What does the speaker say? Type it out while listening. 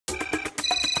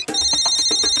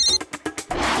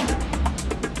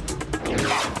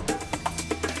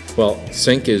Well,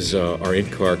 Sync is our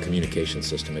in-car communication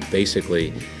system. It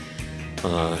basically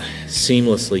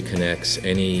seamlessly connects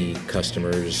any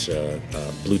customer's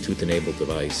Bluetooth-enabled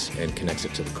device and connects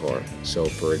it to the car. So,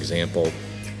 for example,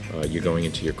 you're going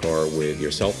into your car with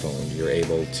your cell phone. You're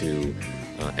able to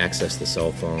access the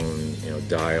cell phone,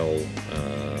 dial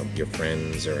your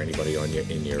friends or anybody on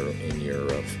in your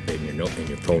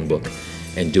phone book,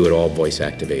 and do it all voice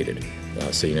activated.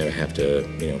 So you never have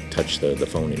to touch the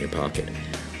phone in your pocket.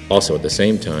 Also, at the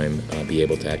same time, be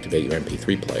able to activate your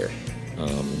MP3 player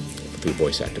through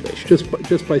voice activation.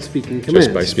 Just by speaking commands.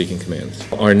 Just by speaking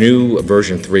commands. Our new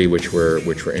version 3, which we're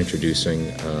introducing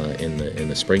in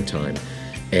the springtime,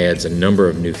 adds a number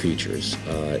of new features.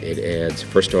 It adds,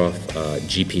 first off,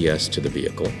 GPS to the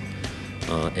vehicle.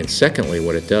 And secondly,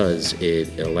 what it does,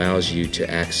 it allows you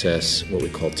to access what we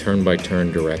call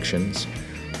turn-by-turn directions,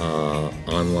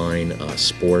 online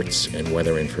sports and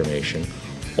weather information,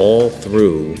 all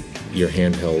through your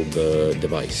handheld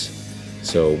device.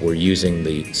 So we're using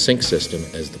the Sync system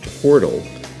as the portal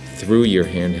through your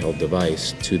handheld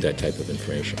device to that type of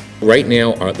information. Right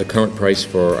now, the current price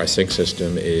for our Sync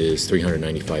system is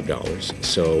 $395,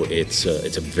 so it's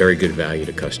a very good value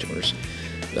to customers.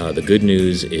 The good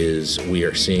news is we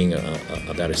are seeing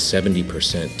about a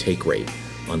 70% take rate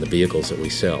on the vehicles that we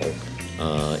sell,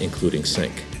 including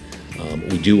Sync.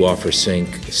 We do offer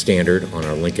Sync standard on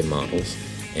our Lincoln models,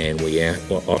 and we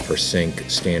offer Sync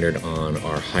standard on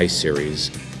our high series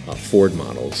Ford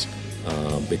models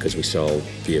because we sell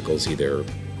vehicles either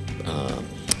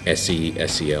SE,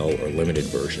 SEL, or limited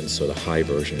versions, so the high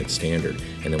version it's standard,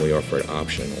 and then we offer it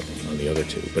optional on the other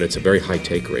two. But it's a very high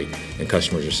take rate, and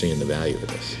customers are seeing the value of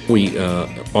this. We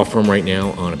offer them right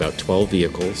now on about 12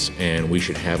 vehicles, and we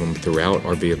should have them throughout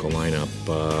our vehicle lineup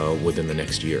within the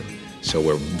next year. So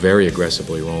we're very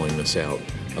aggressively rolling this out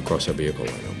across our vehicle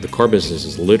lineup. The car business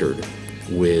is littered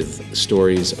with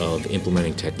stories of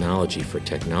implementing technology for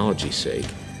technology's sake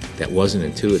that wasn't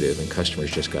intuitive, and customers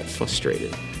just got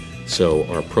frustrated. So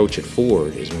our approach at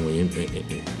Ford is when we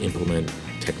implement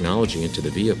technology into the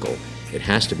vehicle, it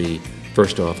has to be,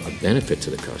 first off, a benefit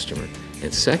to the customer,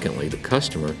 and secondly, the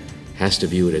customer has to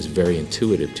view it as very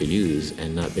intuitive to use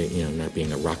and not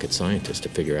being a rocket scientist to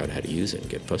figure out how to use it and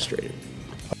get frustrated.